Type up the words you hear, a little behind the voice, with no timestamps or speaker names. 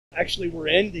Actually, we're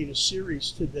ending a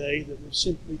series today that we've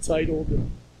simply titled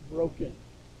Broken.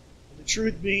 And the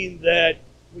truth being that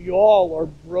we all are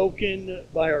broken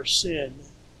by our sin.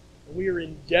 And we are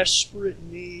in desperate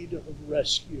need of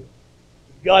rescue.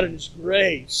 God in His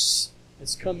grace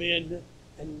has come in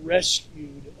and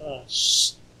rescued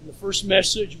us. In the first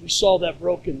message, we saw that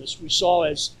brokenness. We saw,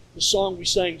 as the song we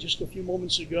sang just a few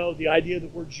moments ago, the idea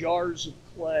that we're jars of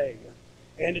clay.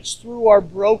 And it's through our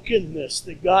brokenness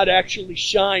that God actually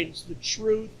shines the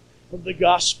truth of the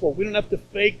gospel. We don't have to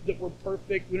fake that we're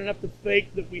perfect. We don't have to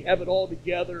fake that we have it all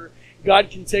together.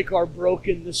 God can take our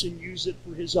brokenness and use it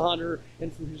for His honor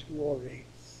and for His glory.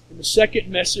 In the second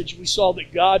message, we saw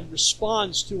that God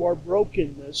responds to our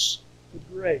brokenness with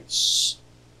grace.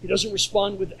 He doesn't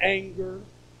respond with anger.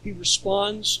 He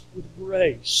responds with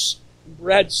grace. And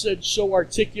Brad said so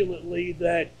articulately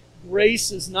that grace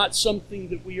is not something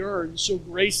that we earn, so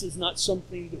grace is not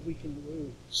something that we can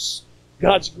lose.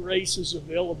 God's grace is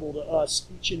available to us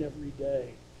each and every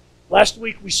day. Last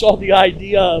week we saw the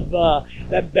idea of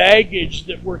that baggage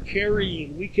that we're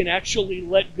carrying. We can actually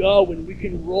let go and we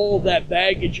can roll that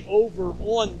baggage over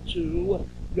onto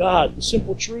God. The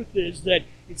simple truth is that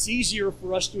it's easier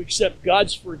for us to accept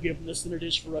God's forgiveness than it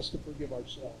is for us to forgive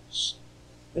ourselves.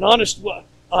 And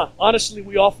honestly,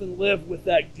 we often live with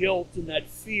that guilt and that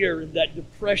fear and that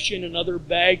depression and other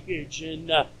baggage. And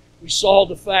we saw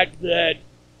the fact that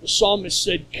the psalmist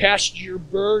said, "Cast your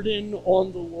burden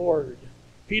on the Lord."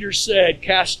 Peter said,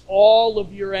 "Cast all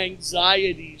of your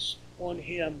anxieties on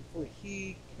Him, for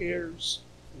He cares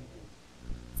for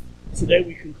you." Today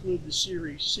we conclude the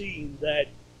series seeing that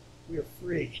we are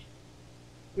free.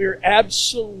 We are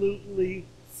absolutely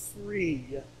free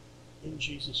in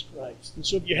Jesus Christ. And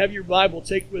so if you have your Bible,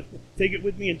 take it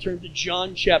with me and turn to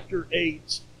John chapter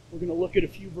 8. We're going to look at a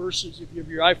few verses. If you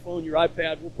have your iPhone, your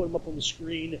iPad, we'll put them up on the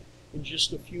screen in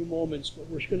just a few moments. But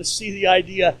we're going to see the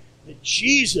idea that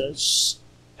Jesus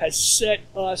has set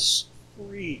us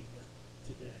free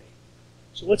today.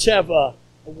 So let's have a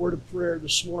word of prayer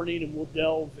this morning and we'll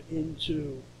delve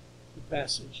into the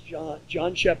passage.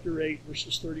 John chapter 8,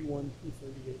 verses 31 through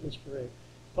 38. Let's pray.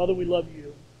 Father, we love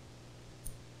you.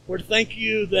 Lord, thank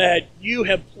you that you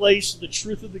have placed the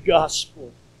truth of the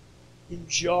gospel in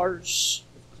jars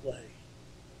of clay.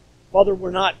 Father,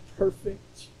 we're not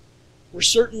perfect. We're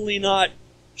certainly not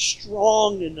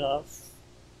strong enough.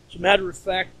 As a matter of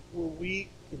fact, we're weak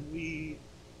and we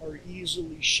are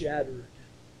easily shattered.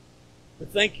 But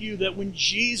thank you that when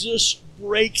Jesus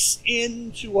breaks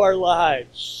into our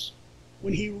lives,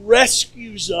 when He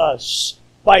rescues us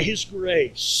by His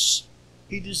grace,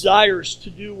 He desires to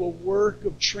do a work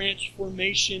of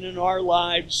transformation in our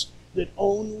lives that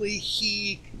only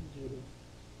He can do.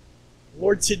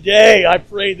 Lord, today I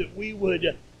pray that we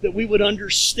would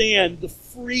understand the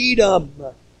freedom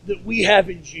that we have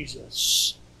in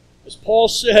Jesus. As Paul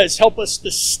says, help us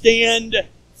to stand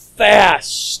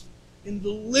fast in the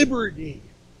liberty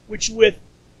which with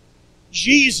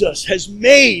Jesus has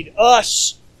made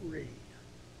us free.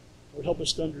 Lord, help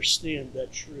us to understand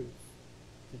that truth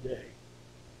today.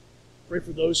 Pray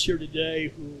for those here today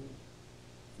who,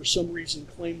 for some reason,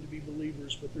 claim to be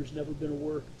believers, but there's never been a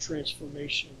work of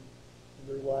transformation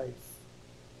in their life.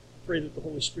 I pray that the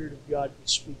Holy Spirit of God would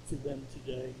speak to them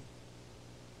today.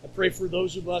 I pray for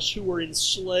those of us who are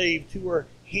enslaved, who are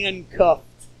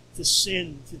handcuffed to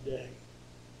sin today.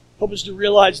 Help us to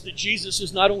realize that Jesus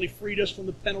has not only freed us from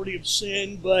the penalty of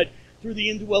sin, but through the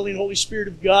indwelling Holy Spirit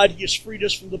of God, He has freed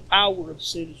us from the power of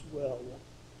sin as well.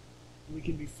 And we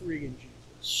can be free in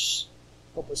Jesus.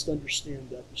 Help us to understand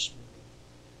that this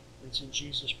morning. It's in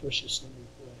Jesus' precious name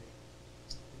we pray.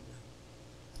 Amen.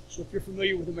 So if you're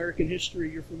familiar with American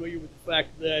history, you're familiar with the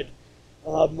fact that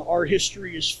our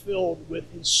history is filled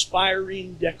with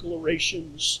inspiring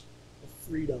declarations of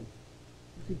freedom.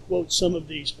 You can quote some of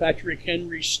these. Patrick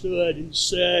Henry stood and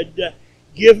said,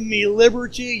 "Give me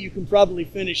liberty." You can probably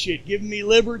finish it. "Give me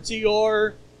liberty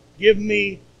or give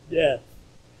me death."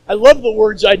 I love the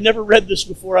words. I'd never read this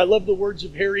before. I love the words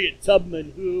of Harriet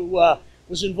Tubman, who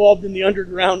was involved in the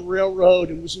Underground Railroad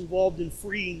and was involved in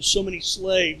freeing so many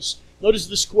slaves. Notice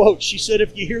this quote. She said,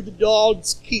 "If you hear the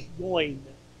dogs, keep going.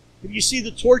 If you see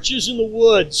the torches in the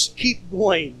woods, keep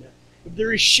going. If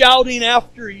there is shouting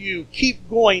after you, keep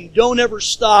going. Don't ever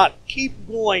stop. Keep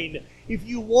going. If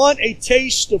you want a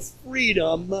taste of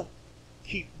freedom,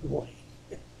 keep going."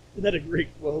 Isn't that a great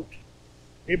quote?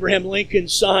 Abraham Lincoln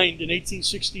signed in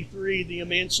 1863 the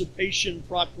Emancipation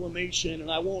Proclamation,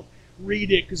 and I won't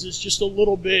read it because it's just a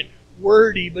little bit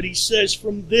wordy, but he says,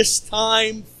 "From this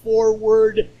time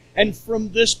forward and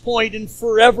from this point and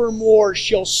forevermore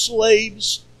shall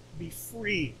slaves be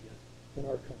free in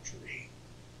our country."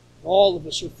 All of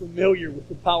us are familiar with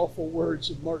the powerful words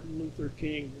of Martin Luther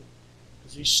King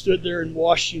as he stood there in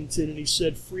Washington and he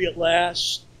said, "Free at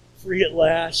last, free at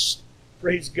last.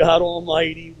 Praise God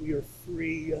Almighty, we are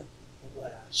free at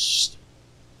last."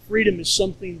 Freedom is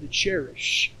something to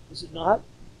cherish, is it not?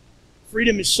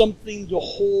 Freedom is something to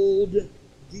hold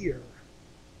dear.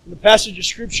 In the passage of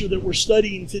Scripture that we're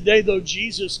studying today, though,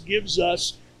 Jesus gives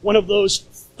us one of those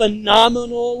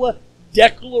phenomenal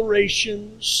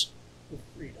declarations of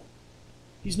freedom.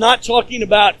 He's not talking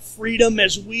about freedom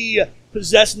as we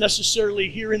possess necessarily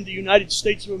here in the United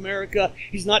States of America.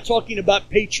 He's not talking about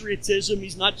patriotism.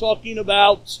 He's not talking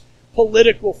about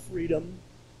political freedom.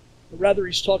 But rather,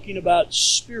 he's talking about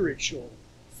spiritual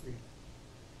freedom.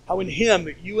 How in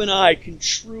Him, you and I can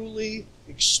truly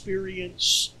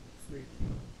experience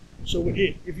freedom. So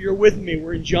if you're with me,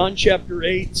 we're in John chapter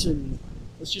 8, and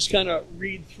let's just kind of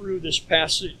read through this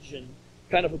passage and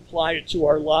kind of apply it to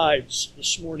our lives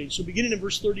this morning. So beginning in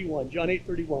verse 31, John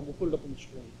 8:31, we'll put it up on the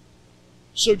screen.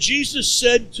 So Jesus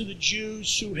said to the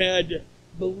Jews who had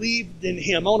believed in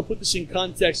Him. I want to put this in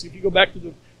context. If you go back to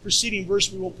the preceding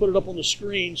verse, we won't put it up on the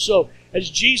screen. So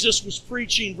as Jesus was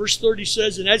preaching, verse 30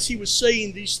 says, and as He was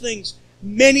saying these things,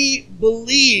 many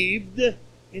believed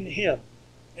in Him.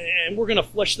 And we're going to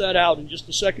flesh that out in just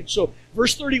a second. So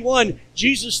verse 31,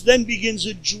 Jesus then begins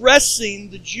addressing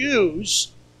the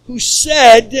Jews who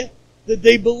said that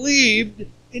they believed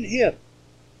in Him.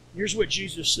 Here's what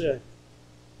Jesus said.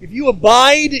 If you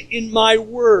abide in my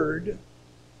word,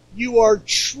 you are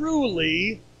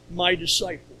truly my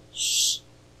disciples.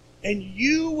 And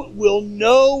you will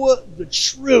know the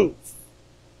truth.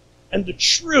 And the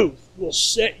truth will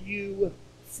set you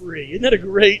free. Isn't that a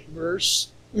great verse?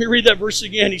 Let me read that verse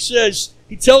again.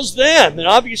 He tells them, and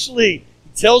obviously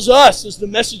He tells us as the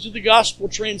message of the gospel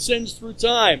transcends through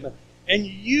time, and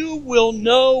you will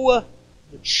know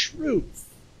the truth.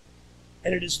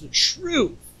 And it is the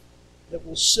truth that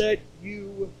will set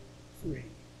you free.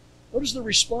 Notice the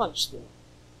response, though.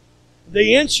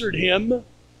 They answered Him,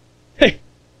 "Hey,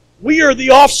 we are the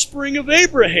offspring of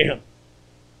Abraham.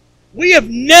 We have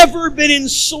never been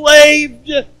enslaved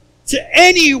to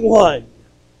anyone.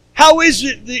 How is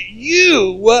it that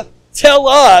you tell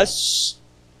us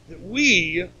that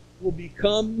we will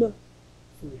become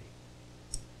free?"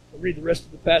 I'll read the rest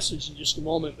of the passage in just a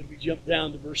moment, but if we jump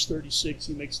down to verse 36,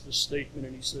 He makes this statement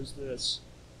and He says this.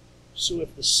 So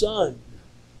if the Son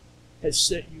has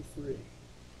set you free,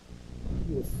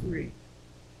 you are free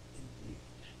indeed.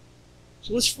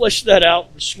 So let's flesh that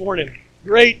out this morning.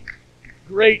 Great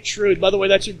truth. By the way,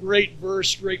 that's a great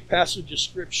verse, great passage of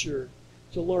Scripture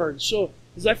to learn. So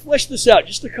as I flesh this out,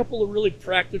 just a couple of really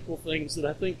practical things that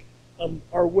I think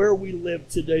are where we live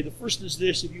today. The first is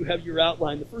this, if you have your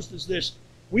outline. The first is this.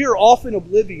 We are often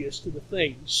oblivious to the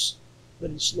things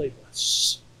that enslave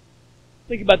us.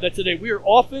 Think about that today. We are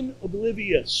often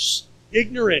oblivious,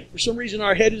 ignorant. For some reason,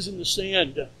 our head is in the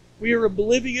sand. We are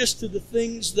oblivious to the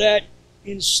things that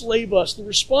enslave us. The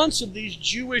response of these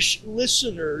Jewish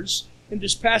listeners in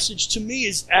this passage to me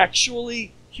is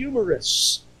actually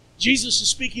humorous. Jesus is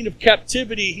speaking of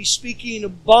captivity. He's speaking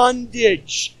of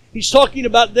bondage. He's talking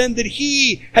about then that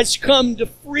He has come to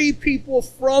free people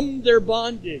from their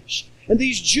bondage. And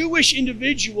these Jewish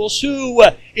individuals who,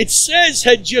 it says,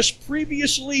 had just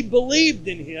previously believed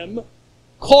in Him,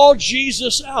 call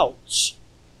Jesus out.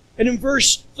 And in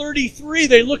verse 33,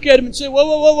 they look at Him and say, whoa,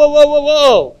 whoa, whoa, whoa, whoa, whoa,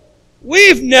 whoa.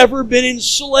 We've never been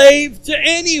enslaved to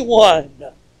anyone.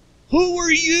 Who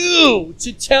are you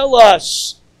to tell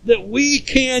us that we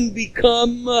can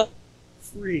become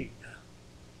free?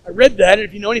 I read that, and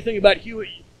if you know anything about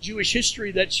Jewish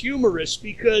history, that's humorous,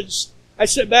 because I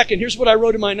sat back and here's what I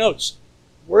wrote in my notes.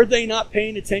 Were they not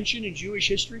paying attention in Jewish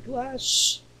history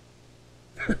class?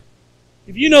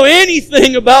 If you know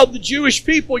anything about the Jewish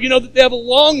people, you know that they have a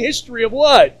long history of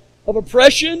what? Of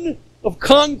oppression, of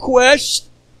conquest,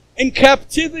 and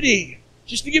captivity.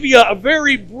 Just to give you a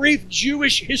very brief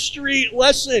Jewish history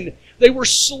lesson, they were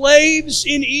slaves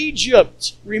in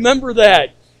Egypt. Remember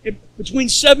that. Between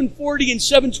 740 and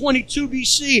 722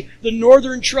 BC, the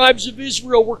northern tribes of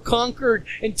Israel were conquered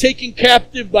and taken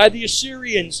captive by the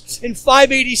Assyrians. In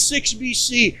 586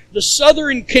 BC, the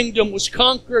southern kingdom was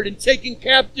conquered and taken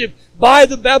captive by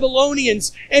the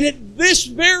Babylonians. And at this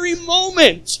very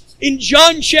moment, in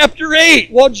John chapter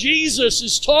 8, while Jesus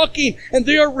is talking and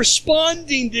they are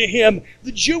responding to Him,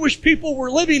 the Jewish people were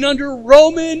living under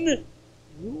Roman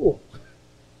rule.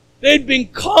 They had been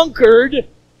conquered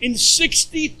in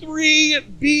 63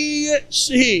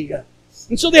 BC.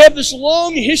 And so they have this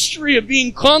long history of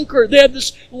being conquered. They have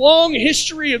this long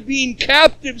history of being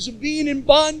captives, of being in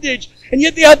bondage. And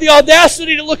yet they have the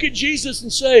audacity to look at Jesus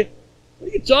and say, What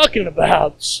are you talking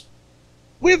about?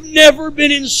 We've never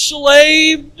been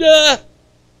enslaved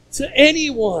to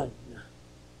anyone.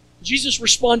 Jesus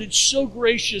responded so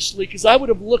graciously, because I would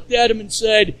have looked at him and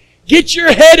said, get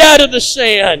your head out of the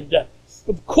sand.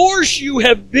 Of course you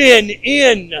have been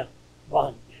in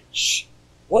bondage.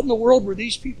 What in the world were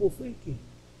these people thinking?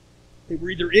 They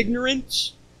were either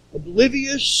ignorant,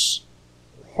 oblivious,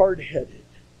 or hard-headed.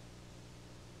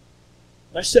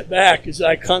 I sat back as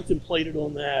I contemplated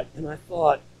on that, and I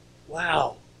thought,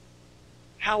 wow,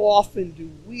 how often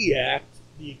do we act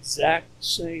the exact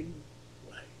same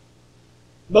way?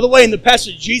 By the way, in the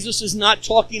passage, Jesus is not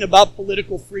talking about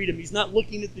political freedom. He's not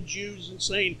looking at the Jews and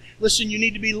saying, listen, you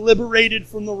need to be liberated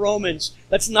from the Romans.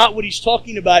 That's not what he's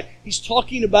talking about. He's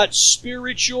talking about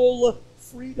spiritual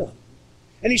freedom.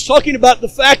 And he's talking about the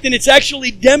fact, and it's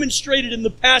actually demonstrated in the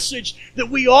passage, that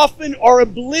we often are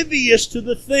oblivious to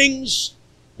the things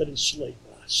that enslave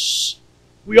us.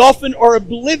 We often are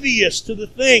oblivious to the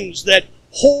things that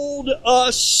hold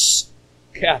us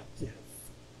captive.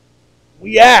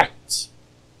 We act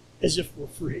as if we're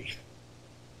free.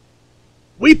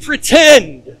 We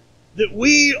pretend that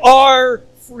we are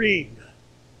free,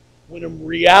 when in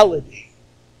reality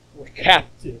we're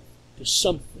captive to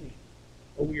something,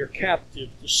 or we are captive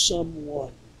to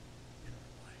someone in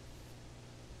our life.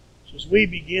 So as we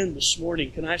begin this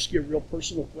morning, can I ask you a real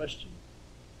personal question?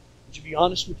 Would you be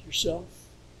honest with yourself?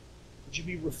 Would you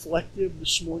be reflective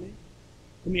this morning?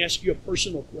 Let me ask you a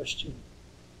personal question.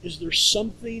 Is there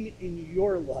something in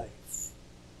your life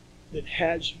that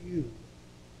has you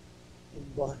in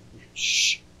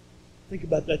bondage? Think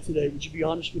about that today. Would you be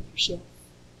honest with yourself?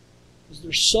 Is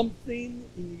there something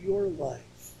in your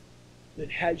life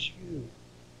that has you in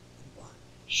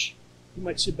bondage? You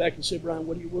might sit back and say, Brian,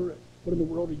 what in the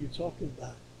world are you talking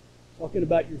about? Talking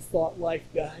about your thought life,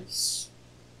 guys,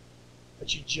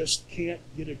 that you just can't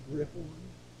get a grip on.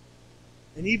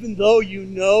 And even though you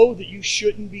know that you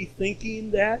shouldn't be thinking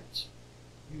that,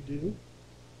 you do.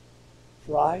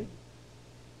 Pride.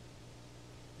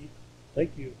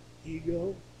 Thank you.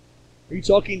 Ego. Are you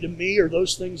talking to me or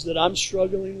those things that I'm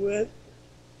struggling with?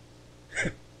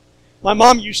 My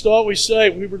mom used to always say,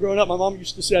 when we were growing up, my mom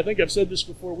used to say, I think I've said this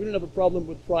before, we don't have a problem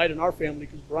with pride in our family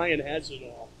because Brian has it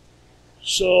all.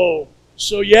 So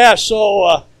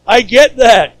I get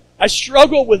that. I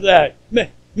struggle with that.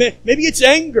 Maybe it's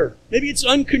anger. Maybe it's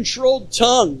uncontrolled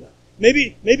tongue.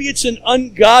 Maybe it's an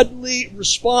ungodly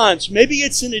response. Maybe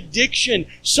it's an addiction.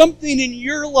 Something in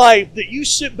your life that you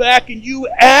sit back and you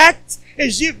act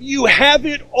as if you have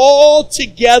it all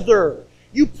together.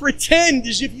 You pretend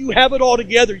as if you have it all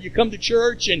together. You come to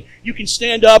church and you can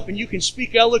stand up and you can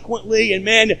speak eloquently, and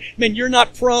man, you're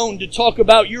not prone to talk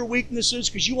about your weaknesses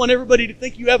because you want everybody to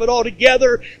think you have it all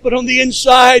together, but on the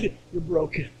inside, you're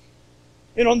broken.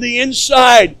 And on the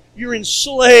inside, you're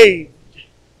enslaved.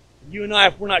 You and I,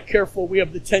 if we're not careful, we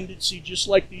have the tendency, just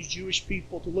like these Jewish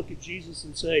people, to look at Jesus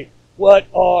and say, what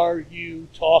are you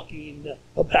talking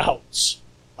about?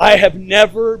 I have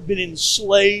never been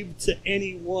enslaved to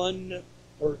anyone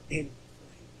or anything.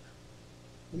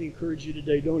 Let me encourage you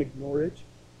today, don't ignore it.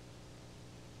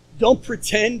 Don't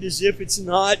pretend as if it's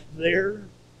not there.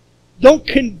 Don't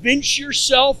convince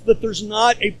yourself that there's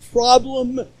not a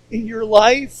problem in your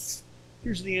life.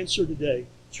 Here's the answer today.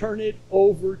 Turn it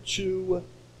over to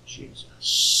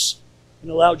Jesus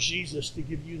and allow Jesus to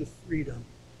give you the freedom.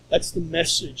 That's the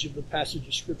message of the passage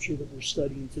of Scripture that we're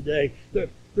studying today.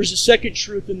 There's a second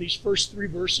truth in these first 3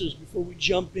 verses before we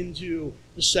jump into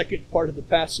the second part of the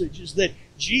passage, is that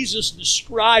Jesus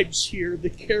describes here the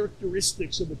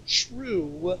characteristics of a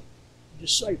true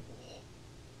disciple.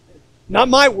 Not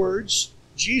my words,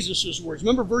 Jesus' words.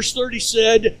 Remember verse 30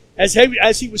 said, as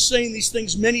he was saying these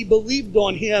things, many believed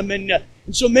on him. And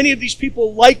so many of these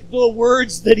people liked the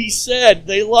words that he said.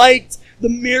 They liked the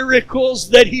miracles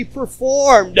that he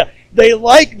performed. They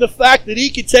liked the fact that he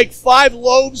could take 5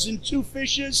 loaves and 2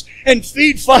 fishes and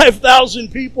feed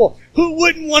 5,000 people. Who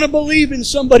wouldn't want to believe in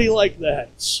somebody like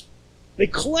that? They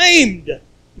claimed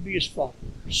to be his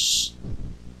followers.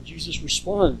 Jesus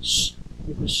responds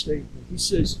with this statement. He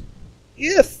says,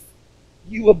 if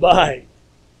you abide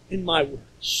in my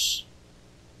words,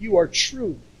 you are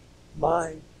truly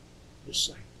my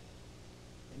disciple.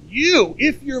 And you,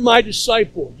 if you're my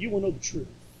disciple, you will know the truth.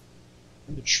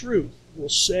 And the truth will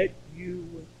set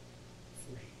you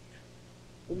free.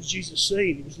 What was Jesus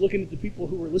saying? He was looking at the people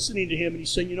who were listening to him, and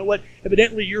he's saying, you know what?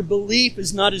 Evidently your belief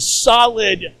is not as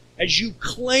solid as you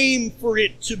claim for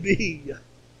it to be.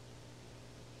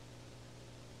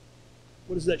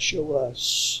 What does that show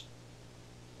us?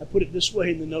 I put it this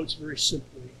way in the notes very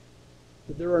simply,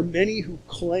 that there are many who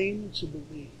claim to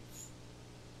believe,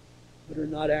 but are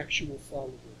not actual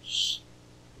followers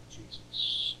of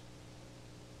Jesus.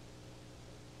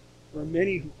 There are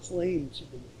many who claim to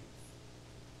believe,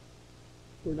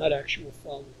 who are not actual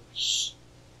followers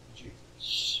of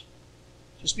Jesus.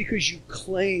 Just because you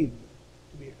claim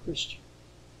to be a Christian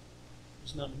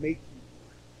does not make you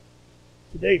one.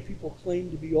 Today, people claim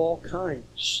to be all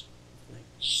kinds of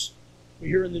things. We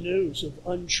hear in the news of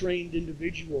untrained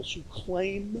individuals who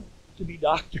claim to be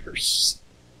doctors.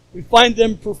 We find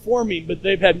them performing, but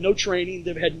they've had no training,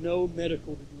 they've had no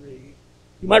medical degree.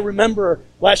 You might remember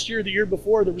last year, the year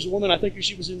before, there was a woman, I think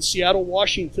she was in Seattle,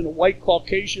 Washington, a white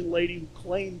Caucasian lady who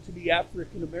claimed to be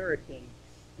African American.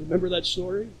 Remember that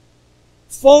story?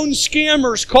 Phone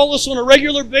scammers call us on a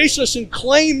regular basis and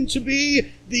claim to be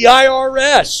the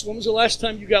IRS. When was the last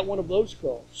time you got one of those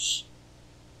calls?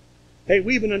 Hey,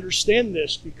 we even understand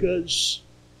this because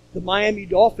the Miami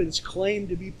Dolphins claim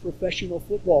to be professional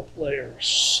football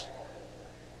players.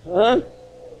 Huh?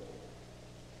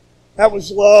 That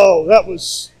was low. That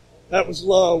was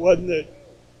low, wasn't it?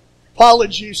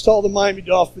 Apologies to all the Miami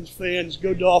Dolphins fans.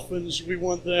 Go Dolphins. We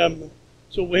want them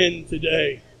to win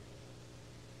today.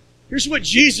 Here's what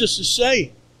Jesus is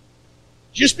saying.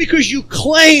 Just because you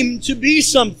claim to be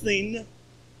something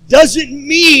doesn't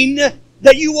mean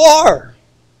that you are.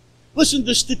 Listen,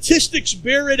 the statistics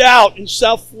bear it out in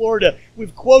South Florida.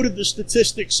 We've quoted the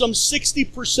statistics. Some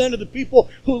 60% of the people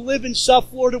who live in South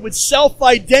Florida would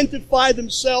self-identify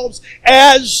themselves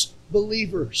as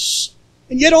believers.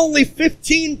 And yet only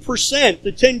 15%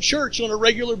 attend church on a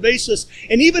regular basis.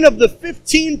 And even of the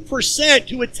 15%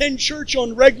 who attend church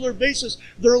on a regular basis,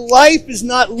 their life is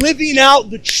not living out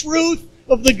the truth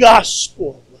of the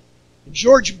gospel.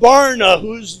 George Barna,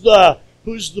 who's the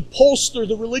pollster,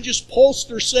 the religious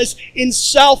pollster, says in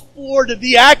South Florida,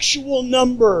 the actual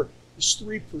number is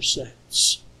 3%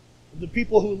 of the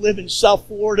people who live in South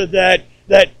Florida that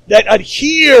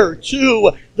adhere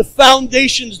to the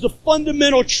foundations, the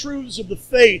fundamental truths of the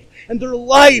faith, and their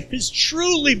life has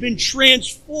truly been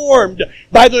transformed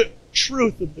by the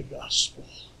truth of the gospel.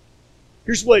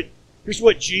 Here's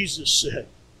what Jesus said.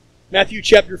 Matthew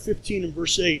chapter 15 and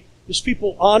verse 8. This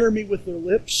people honor me with their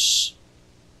lips,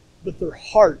 but their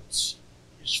heart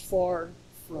is far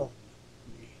from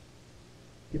me.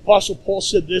 The Apostle Paul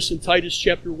said this in Titus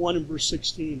chapter 1 and verse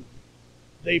 16.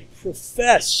 They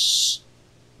profess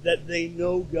that they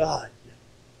know God,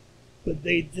 but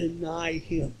they deny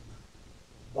Him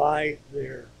by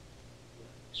their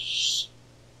works.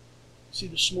 See,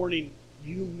 this morning,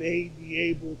 you may be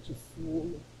able to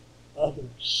fool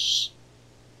others,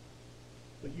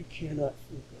 but you cannot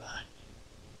fool God.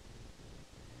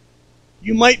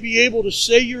 You might be able to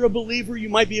say you're a believer, you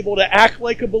might be able to act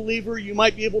like a believer, you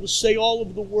might be able to say all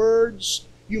of the words,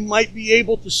 you might be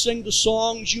able to sing the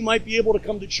songs, you might be able to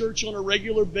come to church on a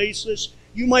regular basis,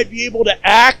 you might be able to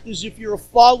act as if you're a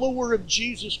follower of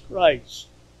Jesus Christ.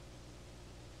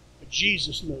 But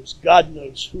Jesus knows, God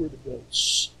knows who are the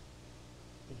goats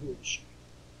and who are the sheep.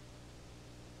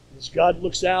 As God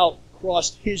looks out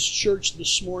across His church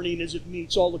this morning as it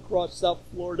meets all across South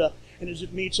Florida and as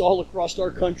it meets all across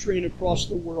our country and across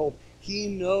the world, He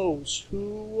knows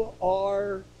who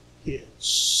are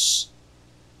His.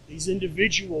 These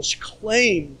individuals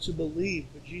claim to believe,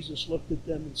 but Jesus looked at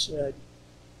them and said,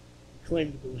 "You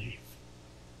claim to believe.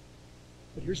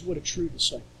 But here's what a true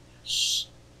disciple is.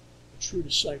 A true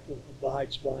disciple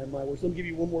abides by my words." Let me give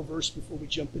you one more verse before we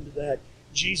jump into that.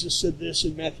 Jesus said this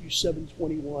in Matthew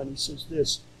 7:21. He says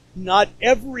this, "Not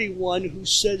everyone who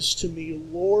says to me,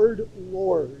 'Lord,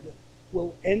 Lord,'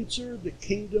 will enter the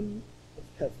kingdom of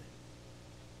heaven,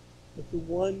 but the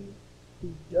one who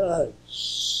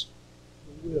does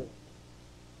the will of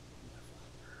my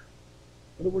Father."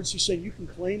 In other words, he's saying you can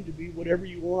claim to be whatever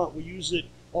you want. We use it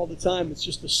all the time. It's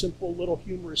just a simple little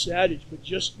humorous adage, but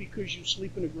just because you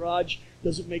sleep in a garage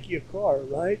doesn't make you a car,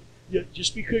 right?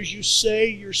 Just because you say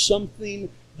you're something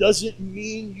doesn't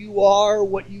mean you are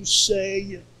what you say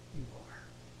you are.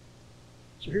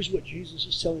 So here's what Jesus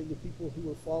is telling the people who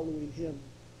are following Him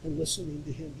and listening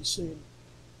to Him. He's saying,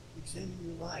 examine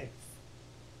your life.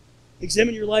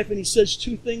 Examine your life, and He says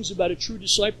two things about a true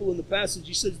disciple in the passage.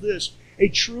 He says this, a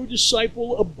true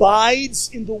disciple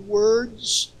abides in the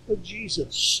words of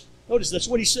Jesus. Notice that's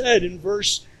what He said in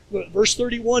verse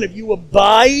 31. If you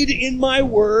abide in my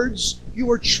words, you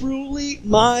are truly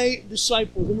my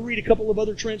disciples. Let me read a couple of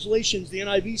other translations. The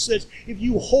NIV says, if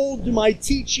you hold to my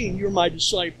teaching, you're my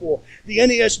disciple. The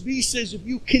NASB says, if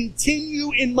you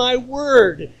continue in my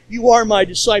word, you are my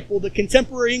disciple. The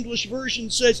Contemporary English Version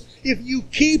says, if you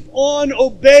keep on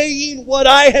obeying what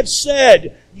I have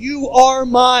said, you are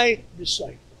my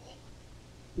disciple.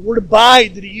 The word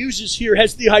abide that he uses here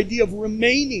has the idea of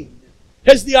remaining.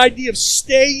 It has the idea of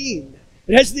staying.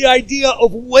 It has the idea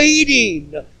of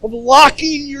waiting, of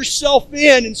locking yourself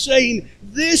in and saying,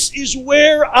 this is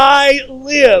where I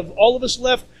live. All of us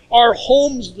left our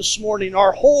homes this morning.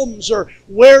 Our homes are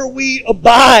where we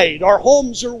abide. Our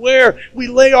homes are where we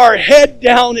lay our head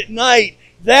down at night.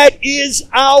 That is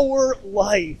our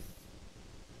life.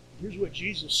 Here's what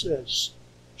Jesus says.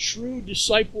 True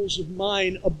disciples of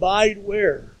mine abide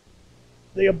where?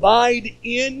 They abide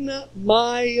in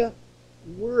my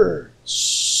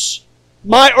words.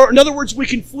 Or in other words, we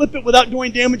can flip it without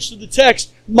doing damage to the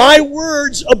text. My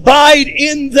words abide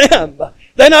in them.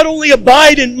 They not only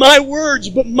abide in my words,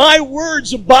 but my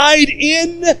words abide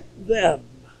in them.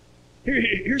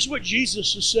 Here's what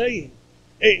Jesus is saying.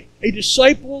 A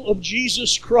disciple of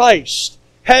Jesus Christ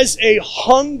has a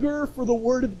hunger for the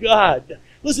Word of God.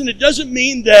 Listen, it doesn't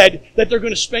mean that they're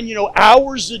going to spend,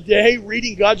 hours a day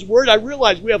reading God's Word. I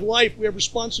realize we have life, we have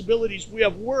responsibilities, we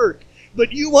have work.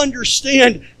 But you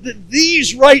understand that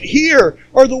these right here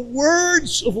are the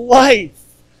words of life.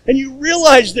 And you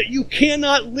realize that you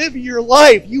cannot live your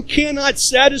life. You cannot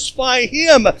satisfy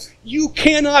Him. You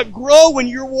cannot grow in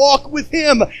your walk with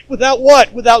Him without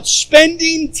what? Without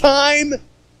spending time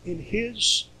in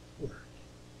His Word.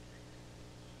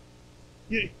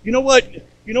 You know what?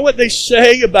 You know what they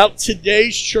say about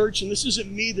today's church? And this isn't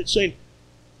me that's saying.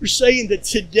 They're saying that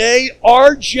today,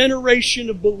 our generation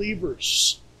of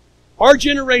believers, our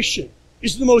generation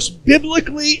is the most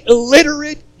biblically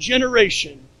illiterate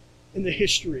generation in the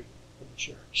history of the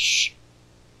church.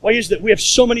 Why is that? We have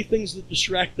so many things that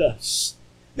distract us.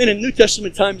 Man, in New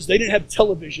Testament times, they didn't have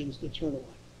televisions to turn on.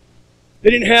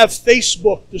 They didn't have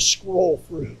Facebook to scroll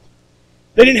through.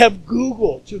 They didn't have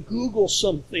Google to Google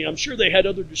something. I'm sure they had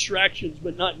other distractions,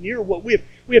 but not near what we have.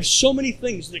 We have so many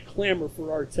things that clamor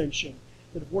for our attention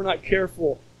that if we're not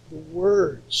careful, the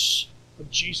words of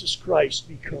Jesus Christ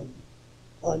become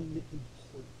unimportant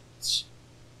to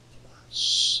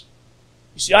us.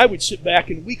 You see, I would sit back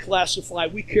and we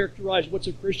characterize what's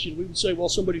a Christian. We would say, well,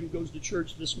 somebody who goes to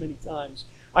church this many times.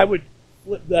 I would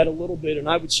flip that a little bit and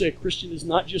I would say a Christian is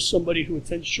not just somebody who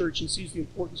attends church and sees the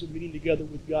importance of meeting together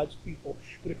with God's people,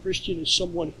 but a Christian is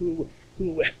someone who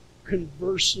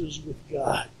converses with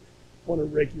God on a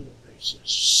regular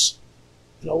basis.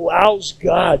 It allows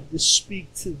God to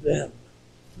speak to them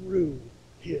through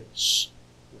His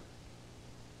Word.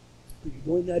 But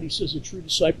you're doing that, he says, a true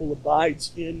disciple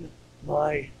abides in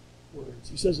my words.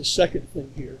 He says a second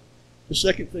thing here. The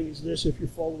second thing is this, if you're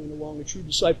following along, a true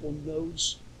disciple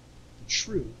knows the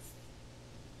truth.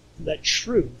 And that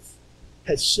truth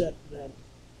has set them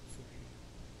free.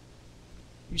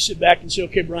 You sit back and say,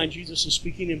 okay, Brian, Jesus is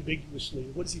speaking ambiguously.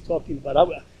 What is he talking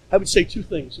about? I would say two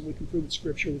things, and we can prove it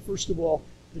scripturally. First of all,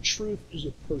 the truth is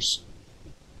a person.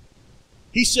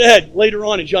 He said later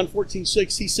on in John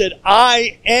 14:6, he said,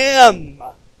 I am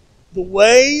the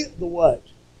way, the what?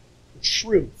 The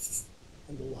truth,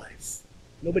 and the life.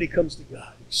 Nobody comes to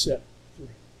God except through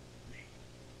me.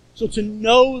 So to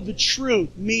know the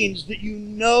truth means that you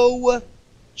know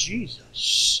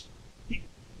Jesus. You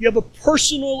have a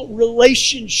personal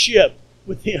relationship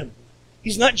with Him.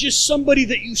 He's not just somebody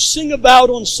that you sing about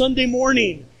on Sunday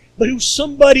morning, but who's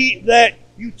somebody that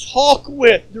you talk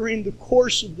with during the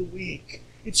course of the week.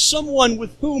 It's someone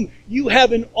with whom you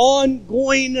have an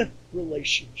ongoing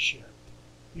relationship.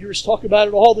 You hear us talk about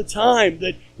it all the time,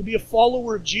 that to be a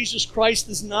follower of Jesus Christ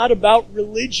is not about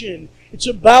religion. It's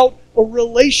about a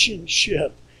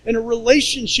relationship. And a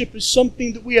relationship is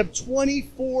something that we have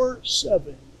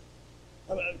 24/7.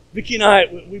 Vicki and I,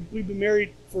 we've been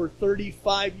married for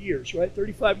 35 years, right?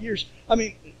 35 years. I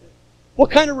mean,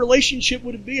 what kind of relationship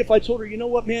would it be if I told her, you know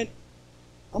what, man,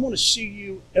 I'm going to see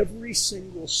you every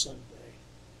single Sunday.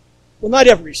 Well, not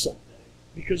every Sunday,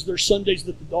 because there's Sundays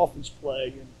that the Dolphins play,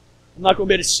 and I'm not going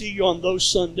to be able to see you on those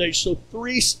Sundays. So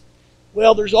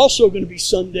there's also going to be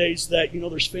Sundays that,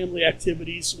 there's family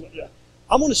activities.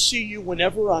 I'm going to see you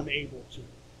whenever I'm able to.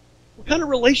 What kind of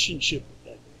relationship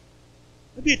would that be?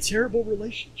 That'd be a terrible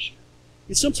relationship.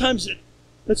 And sometimes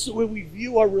that's the way we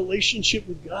view our relationship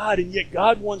with God, and yet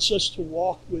God wants us to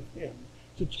walk with Him,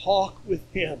 to talk with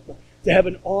Him, to have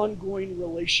an ongoing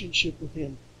relationship with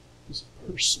Him as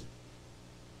a person.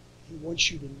 He wants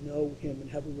you to know Him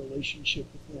and have a relationship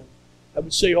with Him. I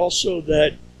would say also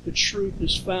that the truth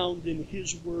is found in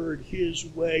His Word, His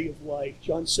way of life.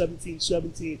 John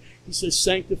 17:17, He says,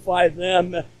 sanctify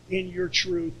them in your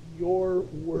truth. Your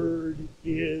Word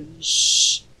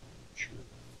is truth.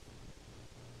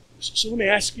 So let me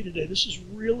ask you today, this is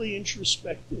really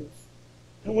introspective.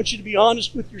 I want you to be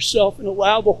honest with yourself and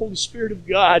allow the Holy Spirit of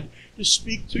God to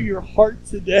speak to your heart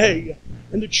today.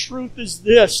 And the truth is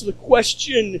this, the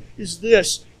question is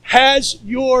this, Has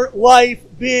your life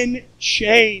been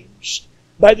changed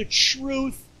by the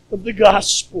truth of the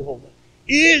gospel?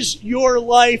 Is your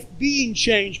life being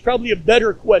changed? Probably a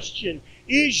better question.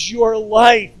 Is your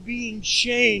life being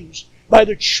changed by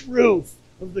the truth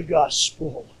of the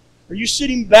gospel? Are you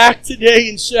sitting back today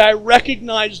and say, I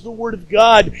recognize the Word of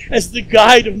God as the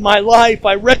guide of my life.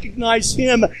 I recognize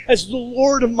Him as the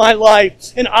Lord of my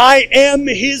life. And I am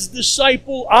His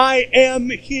disciple. I am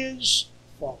His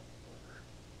follower.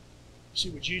 See,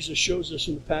 what Jesus shows us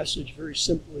in the passage very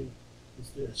simply is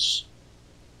this.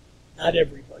 Not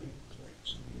everybody who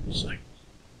claims to be a disciple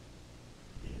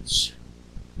is.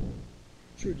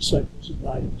 True disciples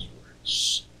abide in His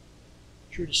words.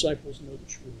 True disciples know the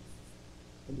truth,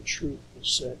 and the truth will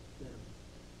set them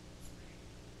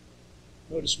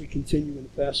free. Notice we continue in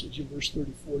the passage in verse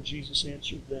 34. Jesus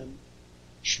answered them,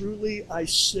 Truly I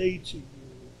say to you,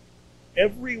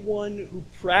 everyone who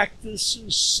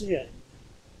practices sin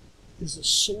is a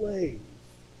slave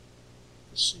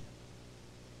to sin.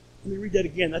 Let me read that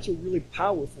again. That's a really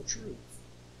powerful truth.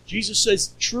 Jesus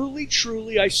says, Truly,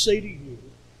 truly I say to you,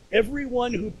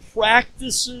 everyone who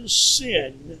practices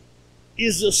sin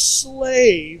is a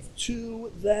slave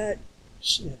to that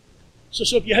sin.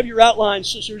 So if you have your outline,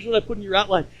 so here's what I put in your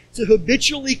outline. To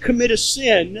habitually commit a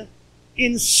sin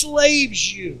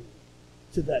enslaves you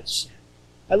to that sin.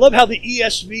 I love how the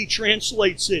ESV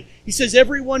translates it. He says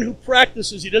everyone who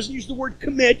practices. He doesn't use the word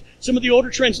commit. Some of the older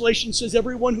translations says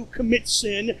everyone who commits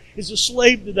sin is a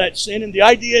slave to that sin. And the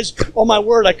idea is, oh my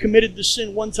word, I committed the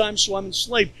sin one time, so I'm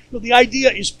enslaved. No, the idea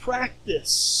is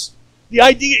practice. The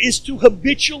idea is to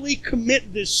habitually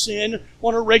commit this sin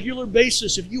on a regular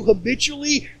basis. If you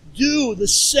habitually do the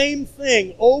same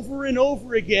thing over and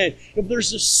over again, if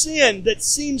there's a sin that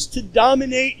seems to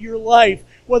dominate your life,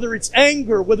 whether it's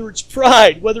anger, whether it's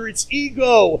pride, whether it's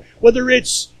ego, whether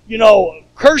it's,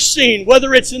 cursing,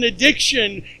 whether it's an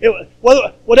addiction,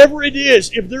 whatever it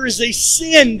is, if there is a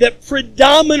sin that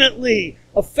predominantly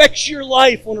affects your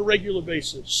life on a regular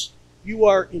basis, you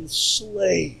are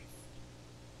enslaved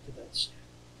to that sin.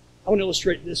 I want to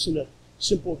illustrate this in a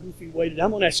simple, goofy way today.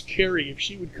 I'm going to ask Carrie if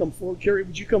she would come forward. Carrie,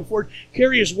 would you come forward?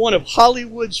 Carrie is one of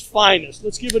Hollywood's finest.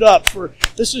 Let's give it up for,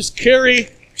 this is Carrie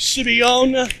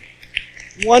Sibione,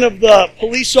 one of the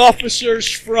police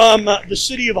officers from the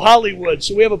city of Hollywood.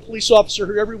 So we have a police officer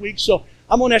here every week. So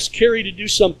I'm going to ask Carrie to do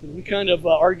something. We kind of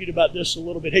argued about this a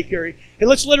little bit. Hey, Carrie. Hey,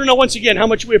 let's let her know once again how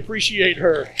much we appreciate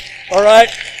her. All right?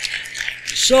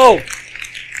 So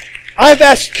I've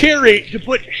asked Carrie to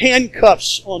put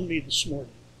handcuffs on me this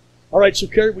morning. All right, so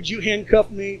Carrie, would you handcuff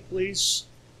me, please?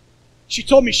 She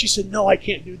told me, she said, no, I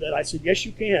can't do that. I said, yes,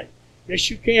 you can. Yes,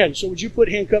 you can. So would you put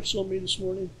handcuffs on me this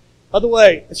morning? By the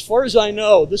way, as far as I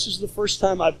know, this is the first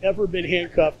time I've ever been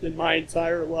handcuffed in my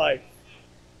entire life.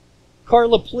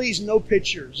 Carla, please, no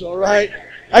pictures, all right?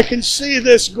 I can see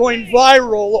this going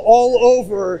viral all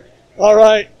over. All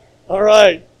right, all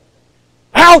right.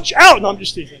 Ouch, ouch! No, I'm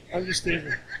just teasing. I'm just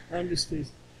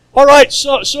teasing. All right,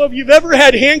 so if you've ever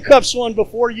had handcuffs on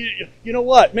before, you know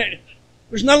what, man,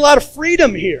 there's not a lot of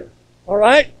freedom here. All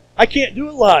right, I can't do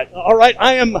a lot. All right,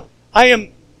 I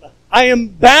am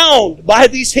bound by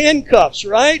these handcuffs.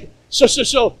 Right. So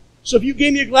if you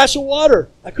gave me a glass of water,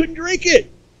 I couldn't drink it.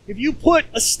 If you put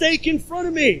a steak in front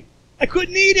of me, I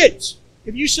couldn't eat it.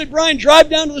 If you said, Brian, drive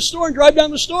down to the store,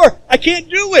 I can't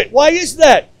do it. Why is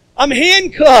that? I'm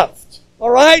handcuffed. All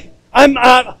right,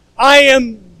 I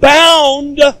am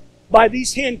bound by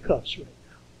these handcuffs right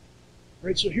now.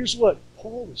 Right, so here's what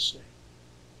Paul is saying.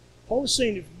 Paul is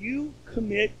saying if you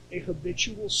commit a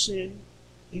habitual sin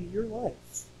in your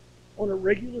life on a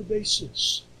regular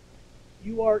basis,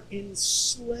 you are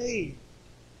enslaved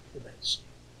to that sin.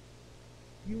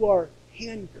 You are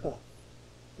handcuffed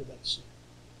to that sin.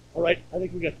 All right, I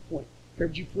think we got the point.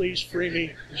 Would you please free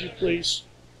me? Would you please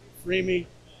free me?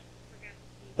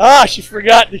 She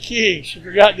forgot the key. She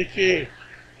forgot the key.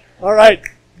 All right.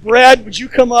 Brad, would you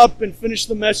come up and finish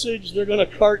the message? They're going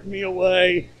to cart me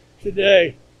away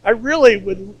today. I really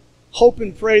would hope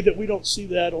and pray that we don't see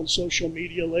that on social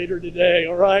media later today,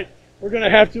 all right? We're going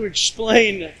to have to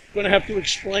explain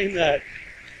that.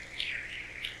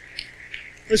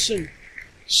 Listen,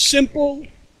 simple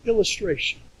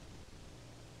illustration.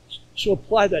 So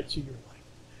apply that to your life.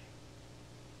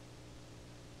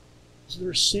 Is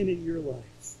there a sin in your life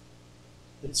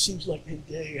that it seems like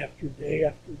day after day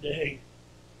after day,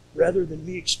 rather than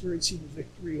me experiencing the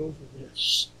victory over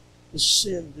this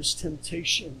sin, this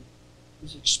temptation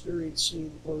is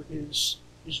experiencing or is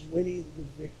winning the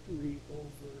victory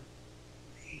over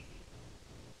me?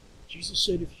 Jesus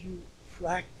said if you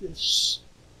practice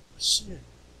a sin,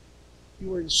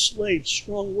 You are enslaved.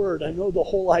 Strong word. I know the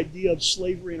whole idea of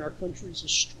slavery in our country is a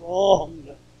strong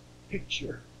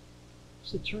picture.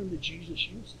 It's the term that Jesus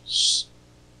uses.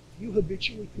 If you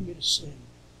habitually commit a sin,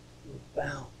 you are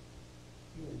bound.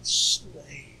 You are enslaved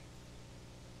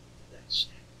to that sin.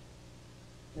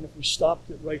 And if we stopped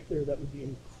it right there, that would be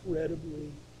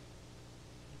incredibly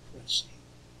depressing.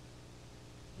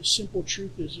 The simple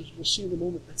truth is, as we'll see in a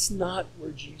moment, that's not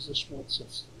where Jesus wants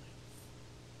us to live.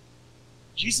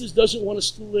 Jesus doesn't want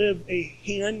us to live a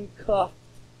handcuffed,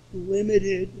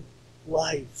 limited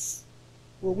life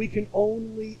where we can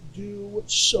only do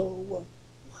so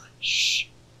much.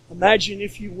 Imagine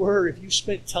if you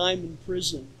spent time in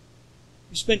prison.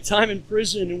 You spent time in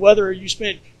prison, and whether you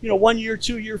spent 1 year,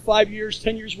 2 years, 5 years,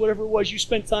 10 years, whatever it was, you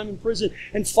spent time in prison.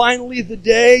 And finally the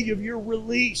day of your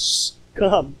release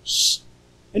comes.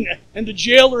 And the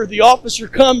jailer, the officer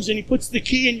comes and he puts the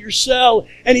key in your cell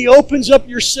and he opens up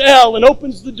your cell and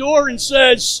opens the door and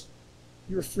says,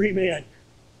 "You're a free man.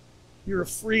 You're a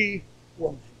free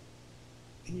woman."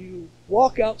 And you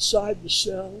walk outside the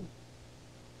cell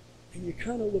and you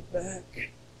kind of look back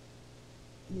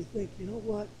and you think, you know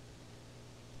what?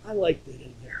 I liked it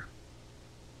in there.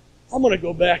 I'm going to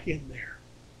go back in there.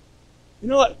 You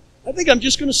know what? I think I'm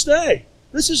just going to stay.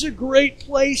 This is a great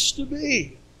place to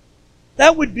be.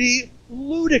 That would be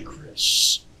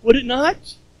ludicrous, would it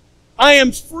not? I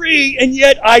am free, and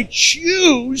yet I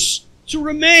choose to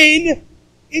remain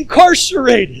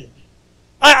incarcerated.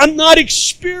 I'm not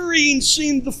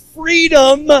experiencing the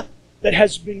freedom that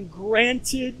has been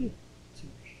granted to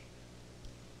me.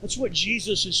 That's what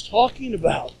Jesus is talking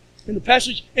about in the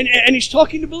passage. And he's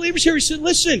talking to believers here. He said,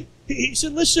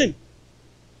 listen,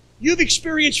 you've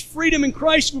experienced freedom in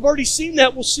Christ. We've already seen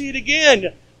that. We'll see it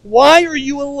again. Why are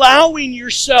you allowing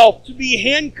yourself to be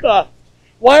handcuffed?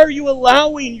 Why are you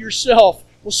allowing yourself?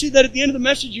 We'll see that at the end of the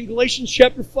message in Galatians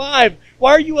chapter 5.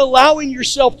 Why are you allowing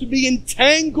yourself to be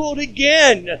entangled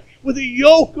again with a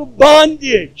yoke of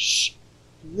bondage?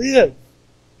 Live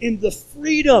in the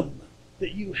freedom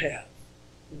that you have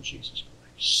in Jesus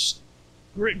Christ.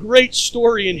 Great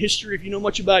story in history. If you know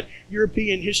much about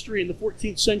European history, in the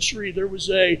 14th century, there was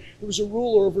a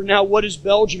ruler over now what is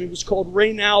Belgium. He was called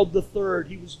Reinoud III.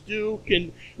 He was Duke,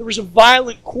 and there was a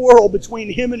violent quarrel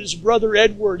between him and his brother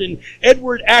Edward. And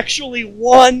Edward actually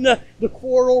won the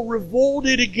quarrel,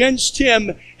 revolted against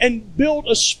him, and built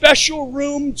a special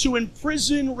room to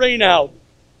imprison Reinoud.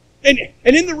 And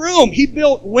in the room, he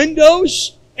built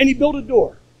windows and he built a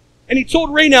door. And he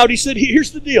told Reinoud, he said,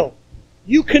 "Here's the deal.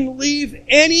 You can leave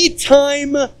any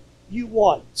time you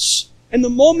want. And the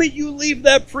moment you leave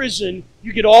that prison,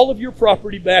 you get all of your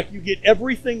property back. You get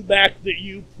everything back that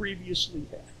you previously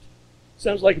had."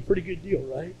 Sounds like a pretty good deal,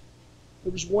 right?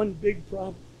 There was one big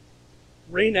problem.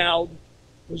 Reinoud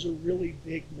was a really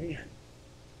big man.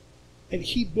 And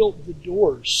he built the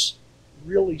doors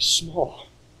really small.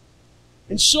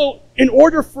 And so, in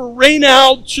order for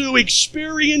Reinoud to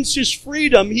experience his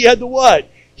freedom, he had to what?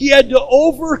 He had to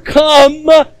overcome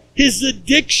his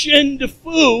addiction to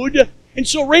food. And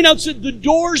so Reinoud said, the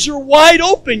doors are wide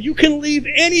open. You can leave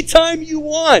anytime you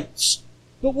want.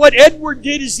 But what Edward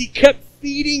did is he kept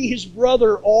feeding his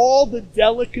brother all the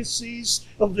delicacies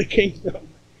of the kingdom.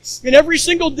 And every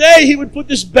single day he would put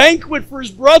this banquet for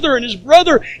his brother, and his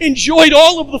brother enjoyed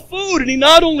all of the food. And he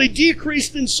not only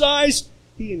decreased in size,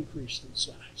 he increased in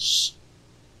size.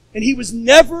 And he was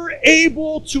never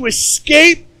able to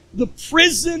escape the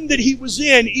prison that he was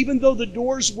in, even though the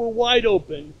doors were wide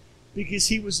open, because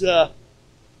he was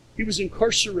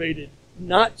incarcerated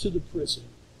not to the prison,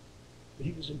 but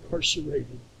he was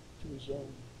incarcerated to his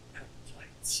own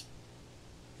appetites.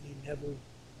 And he never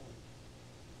wanted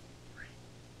free.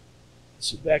 I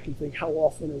sit back and think, how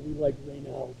often are we like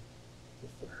Reinoud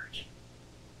III?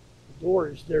 The door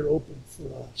is there open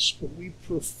for us, but we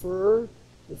prefer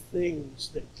the things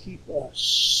that keep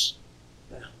us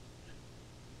bound.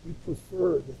 We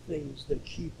prefer the things that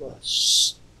keep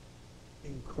us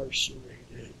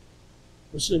incarcerated.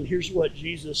 Listen, here's what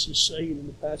Jesus is saying in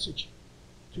the passage.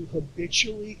 To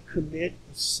habitually commit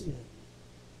a sin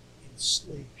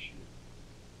enslaves you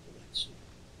to that sin.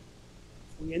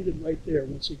 If we ended right there,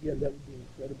 once again, that would be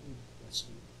incredibly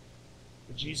depressing.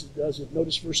 But Jesus doesn't.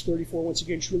 Notice verse 34, once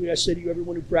again, "Truly I say to you,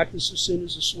 everyone who practices sin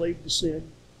is a slave to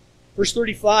sin." Verse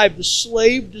 35, "The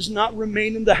slave does not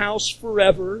remain in the house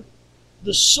forever.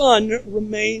 The Son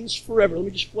remains forever." Let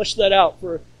me just flesh that out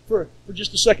for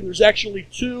just a second. There's actually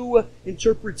two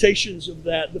interpretations of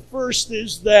that. The first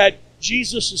is that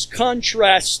Jesus is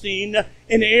contrasting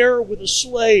an heir with a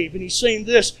slave. And he's saying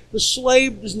this: the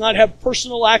slave does not have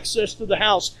personal access to the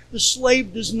house. The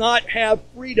slave does not have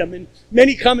freedom. And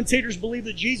many commentators believe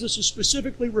that Jesus is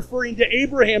specifically referring to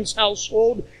Abraham's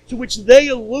household, to which they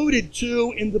alluded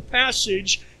to in the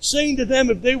passage, saying to them,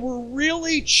 if they were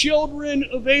really children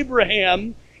of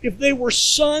Abraham, if they were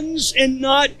sons and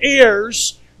not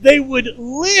heirs, they would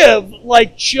live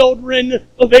like children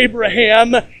of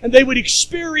Abraham, and they would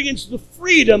experience the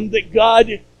freedom that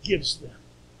God gives them.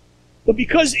 But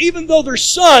because even though they're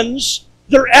sons,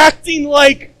 they're acting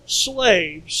like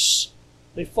slaves,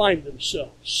 they find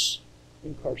themselves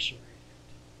incarcerated.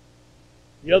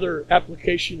 The other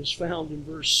application is found in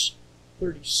verse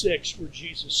 36, where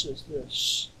Jesus says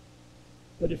this: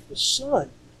 but if the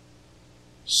Son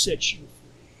sets you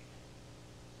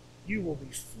free, you will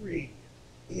be free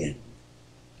indeed.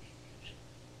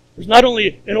 There's not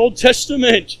only an Old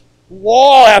Testament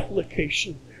law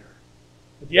application there,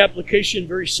 but the application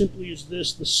very simply is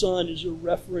this: the Son is a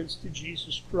reference to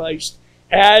Jesus Christ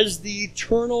as the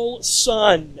eternal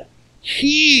Son.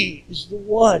 He is the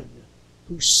one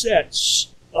who sets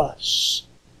us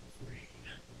free.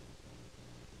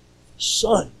 The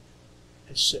Son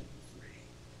has set you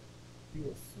free.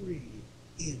 You are free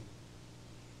indeed.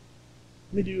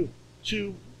 Let me do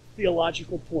two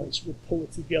theological points. We'll pull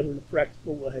it together in a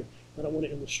practical way, but I want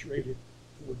to illustrate it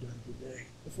when we're done today.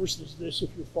 The first is this, if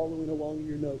you're following along in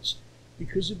your notes: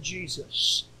 because of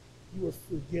Jesus, you are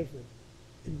forgiven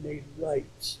and made right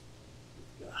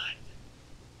with God.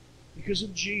 Because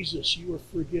of Jesus, you are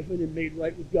forgiven and made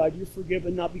right with God. You're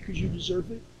forgiven not because you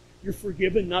deserve it. You're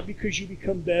forgiven not because you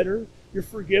become better. You're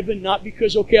forgiven not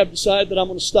because, okay, I've decided that I'm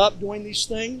going to stop doing these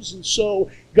things, and so,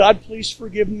 God, please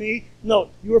forgive me. No,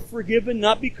 you are forgiven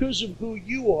not because of who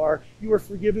you are. You are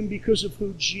forgiven because of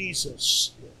who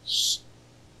Jesus is.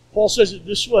 Paul says it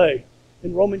this way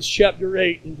in Romans chapter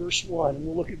 8 and verse 1, and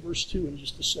we'll look at verse 2 in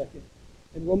just a second.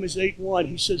 In Romans 8:1,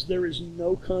 he says, there is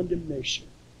no condemnation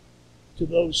to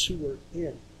those who are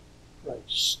in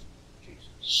Christ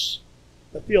Jesus.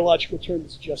 The theological term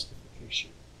is justification.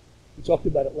 We talked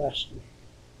about it last week.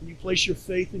 When you place your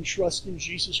faith and trust in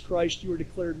Jesus Christ, you are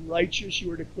declared righteous,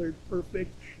 you are declared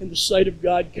perfect in the sight of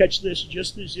God. Catch this: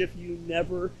 just as if you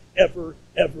never, ever,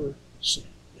 ever sinned.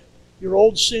 Your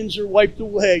old sins are wiped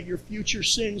away. Your future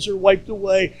sins are wiped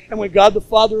away. And when God the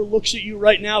Father looks at you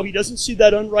right now, He doesn't see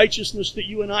that unrighteousness that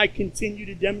you and I continue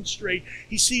to demonstrate.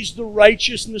 He sees the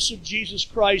righteousness of Jesus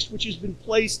Christ, which has been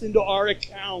placed into our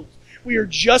account. We are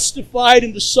justified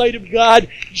in the sight of God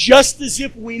just as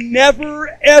if we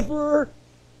never, ever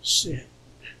sinned.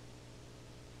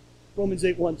 Romans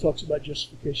 8:1 talks about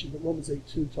justification, but Romans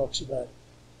 8:2 talks about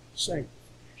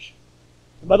sanctification.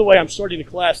 And by the way, I'm starting a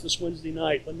class this Wednesday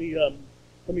night. Let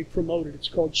me promote it. It's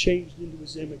called Changed into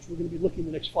His Image. We're going to be looking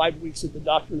the next 5 weeks at the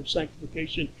doctrine of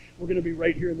sanctification. We're going to be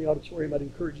right here in the auditorium. I'd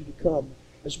encourage you to come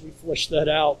as we flesh that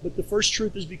out. But the first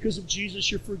truth is, because of Jesus,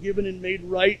 you're forgiven and made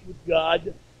right with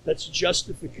God. That's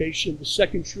justification. The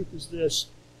second truth is this: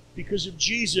 because of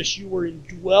Jesus, you were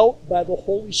indwelt by the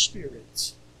Holy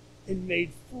Spirit and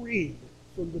made free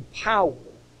from the power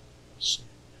of sin.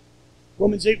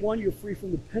 Romans 8:1, you're free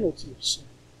from the penalty of sin.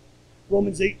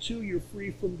 Romans 8:2, you're free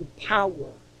from the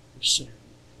power of sin.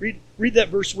 Read that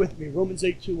verse with me. Romans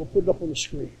 8:2, we'll put it up on the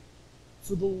screen.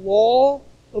 For the law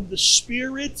of the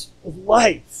Spirit of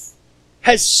life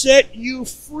has set you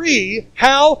free.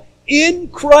 How? In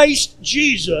Christ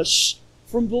Jesus,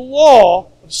 from the law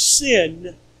of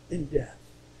sin and death.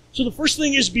 So the first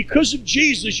thing is, because of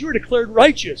Jesus, you're declared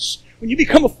righteous. When you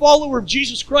become a follower of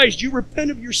Jesus Christ, you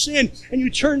repent of your sin and you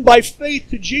turn by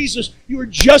faith to Jesus. You are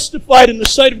justified in the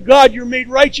sight of God. You're made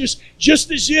righteous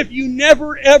just as if you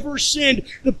never ever sinned.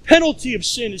 The penalty of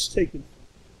sin is taken.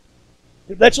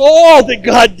 If that's all that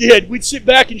God did, we'd sit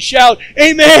back and shout,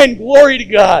 "Amen, glory to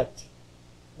God."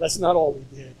 That's not all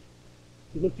He did.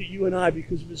 He looked at you and I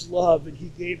because of His love, and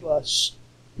He gave us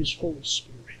His Holy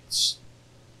Spirit,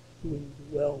 who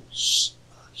indwells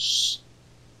us.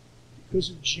 Because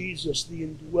of Jesus, the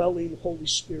indwelling Holy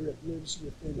Spirit lives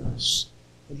within us.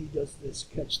 And He does this,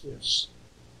 catch this: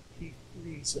 He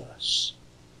frees us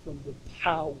from the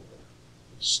power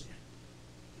of sin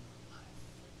in our life.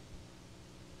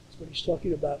 That's what He's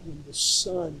talking about. When the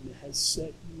Son has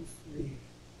set you free,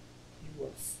 you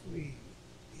are free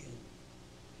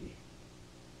indeed.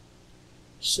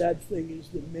 The sad thing is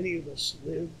that many of us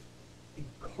live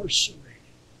incarcerated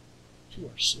to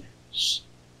our sins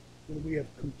when we have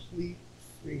complete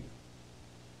freedom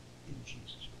in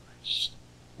Jesus Christ.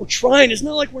 We're trying. It's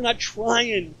not like we're not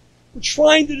trying. We're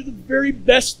trying to do the very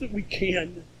best that we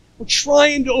can. We're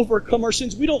trying to overcome our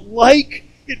sins. We don't like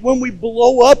it when we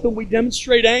blow up and we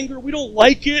demonstrate anger. We don't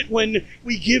like it when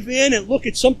we give in and look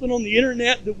at something on the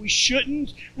internet that we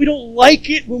shouldn't. We don't like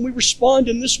it when we respond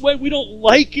in this way. We don't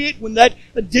like it when that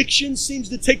addiction seems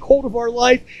to take hold of our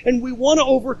life and we want to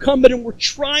overcome it and we're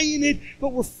trying it,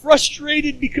 but we're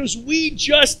frustrated because we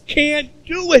just can't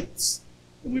do it.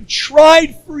 And we've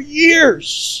tried for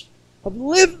years. I've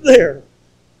lived there.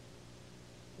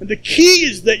 And the key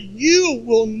is that you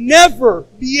will never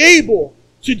be able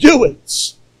to do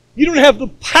it. You don't have the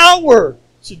power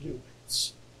to do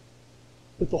it.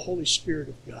 But the Holy Spirit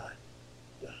of God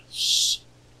does.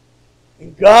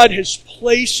 And God has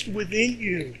placed within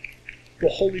you the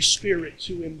Holy Spirit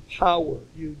to empower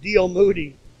you. D.L.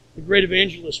 Moody, the great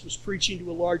evangelist, was preaching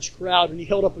to a large crowd, and he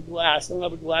held up a glass. I don't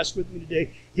have a glass with me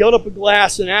today. He held up a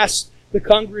glass and asked the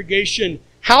congregation,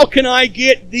 how can I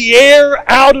get the air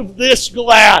out of this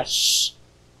glass?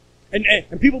 And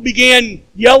people began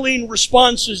yelling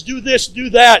responses, do this, do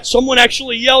that. Someone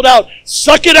actually yelled out,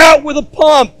 suck it out with a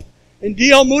pump. And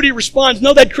D.L. Moody responds,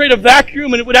 no, that'd create a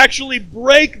vacuum and it would actually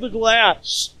break the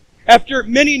glass. After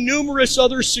many numerous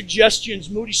other suggestions,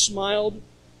 Moody smiled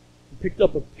and picked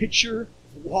up a pitcher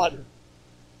of water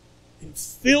and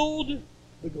filled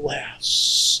the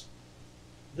glass.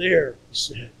 There, he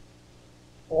said,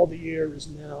 all the air is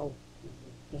now.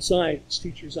 Now, science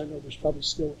teachers, I know there's probably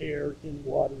still air in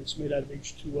water. It's made out of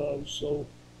H2O, so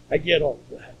I get all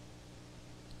of that.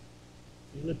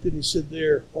 He lifted and said,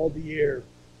 there, all the air is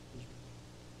gone.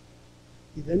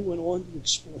 He then went on to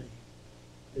explain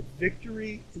that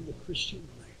victory in the Christian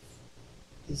life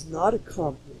is not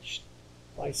accomplished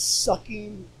by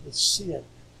sucking the sin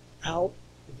out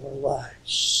of our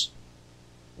lives,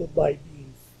 but by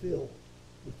being filled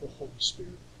with the Holy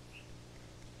Spirit.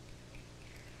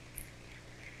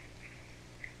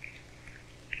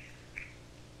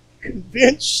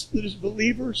 Convinced that as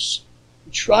believers,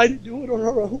 we try to do it on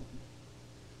our own.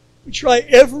 We try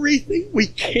everything we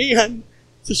can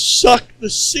to suck the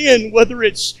sin, whether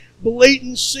it's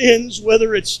blatant sins,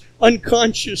 whether it's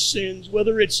unconscious sins,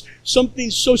 whether it's something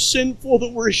so sinful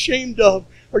that we're ashamed of,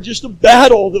 or just a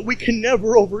battle that we can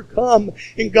never overcome.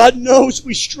 And God knows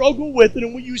we struggle with it,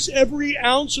 and we use every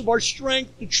ounce of our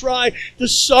strength to try to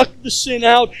suck the sin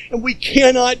out, and we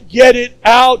cannot get it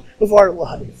out of our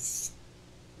life.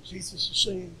 Jesus is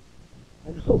saying,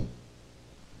 I know.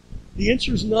 The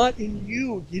answer is not in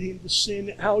you getting the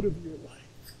sin out of your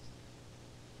life.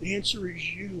 The answer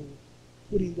is you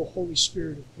putting the Holy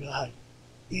Spirit of God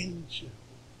into your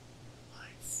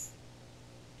life.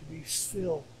 To be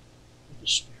filled with the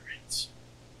Spirit.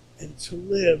 And to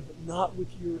live not with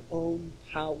your own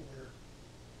power,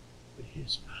 but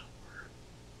His power.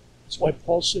 That's why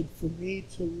Paul said, for me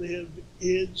to live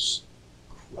is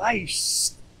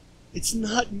Christ. It's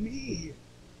not me.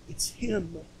 It's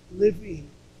Him living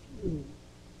through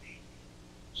me.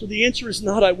 So the answer is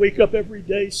not I wake up every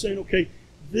day saying, okay,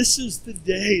 this is the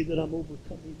day that I'm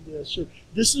overcoming this, or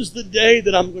this is the day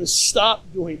that I'm going to stop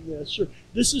doing this, or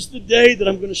this is the day that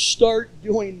I'm going to start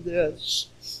doing this.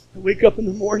 I wake up in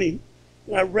the morning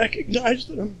and I recognize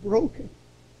that I'm broken.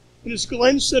 And as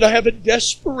Glenn said, I have a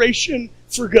desperation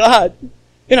for God.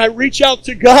 And I reach out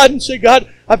to God and say, God,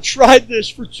 I've tried this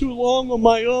for too long on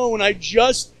my own. I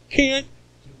just can't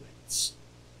do it.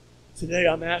 Today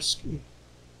I'm asking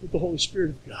that the Holy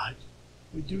Spirit of God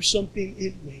would do something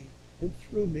in me and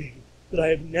through me that I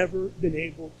have never been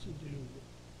able to do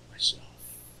myself.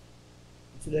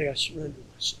 And today I surrender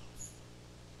myself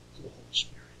to the Holy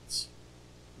Spirit.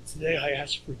 And today I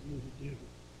ask for you to do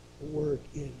the work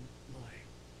in my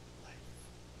life.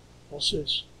 Paul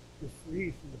says, you're free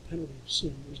from the penalty of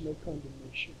sin. There's no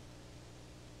condemnation.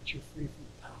 But you're free from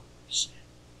the power of sin.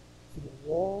 For the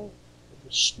law of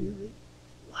the Spirit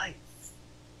of life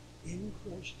in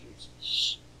Christ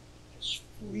Jesus has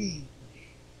freed me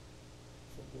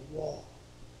from the law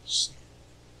of sin.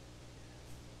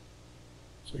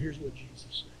 So here's what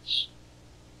Jesus says.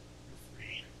 You're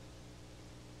free.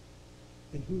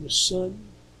 And who the Son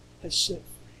has set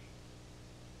free,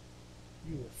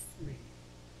 you are free.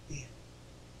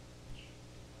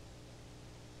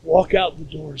 Walk out the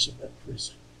doors of that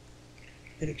prison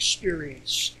and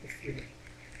experience the freedom.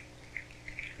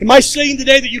 Am I saying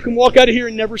today that you can walk out of here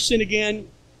and never sin again?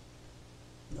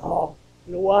 No.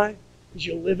 You know why? Because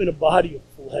you live in a body of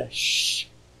flesh.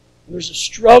 And there's a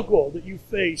struggle that you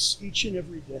face each and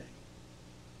every day.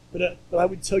 But I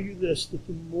would tell you this, that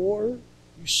the more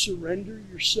you surrender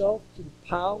yourself to the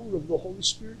power of the Holy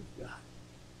Spirit of God,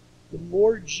 the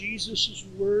more Jesus'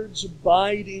 words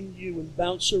abide in you and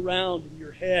bounce around in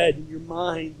your head, in your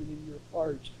mind, and in your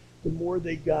heart, the more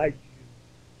they guide you,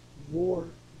 the more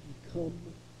you become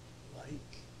like Him.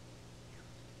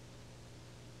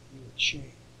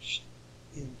 changed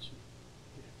into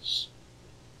His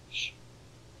image.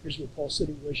 Here's what Paul said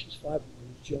in Galatians 5:1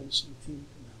 as Jonas and the team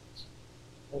come out.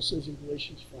 Paul says in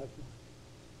Galatians 5:1,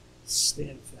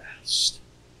 stand fast.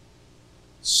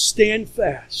 Stand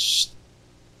fast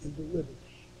in the liberty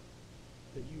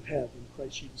that you have in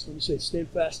Christ Jesus. Let me say, stand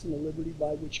fast in the liberty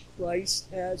by which Christ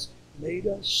has made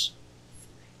us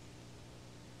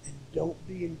free. And don't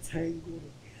be entangled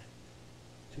again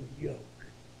to a yoke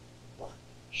of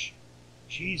bondage.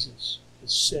 Jesus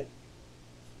has set you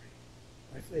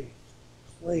free. By faith,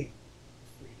 claim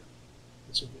the freedom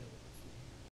that's available.